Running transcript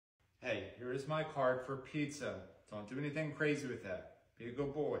Hey, here is my card for pizza. Don't do anything crazy with that. Be a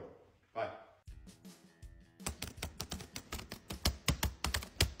good boy. Bye.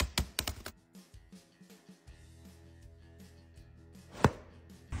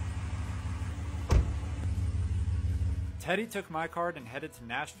 Teddy took my card and headed to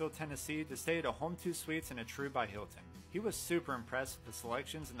Nashville, Tennessee to stay at a Home2 Suites and a True by Hilton. He was super impressed with the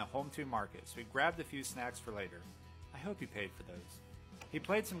selections in the Home2 market, so he grabbed a few snacks for later. I hope he paid for those. He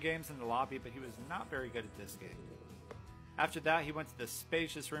played some games in the lobby, but he was not very good at this game. After that, he went to the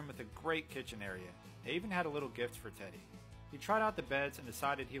spacious room with a great kitchen area. They even had a little gift for Teddy. He tried out the beds and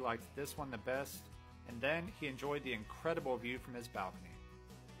decided he liked this one the best, and then he enjoyed the incredible view from his balcony.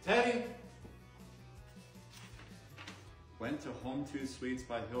 Teddy! Went to Home2 Suites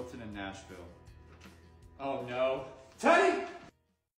by Hilton in Nashville. Oh no. Teddy!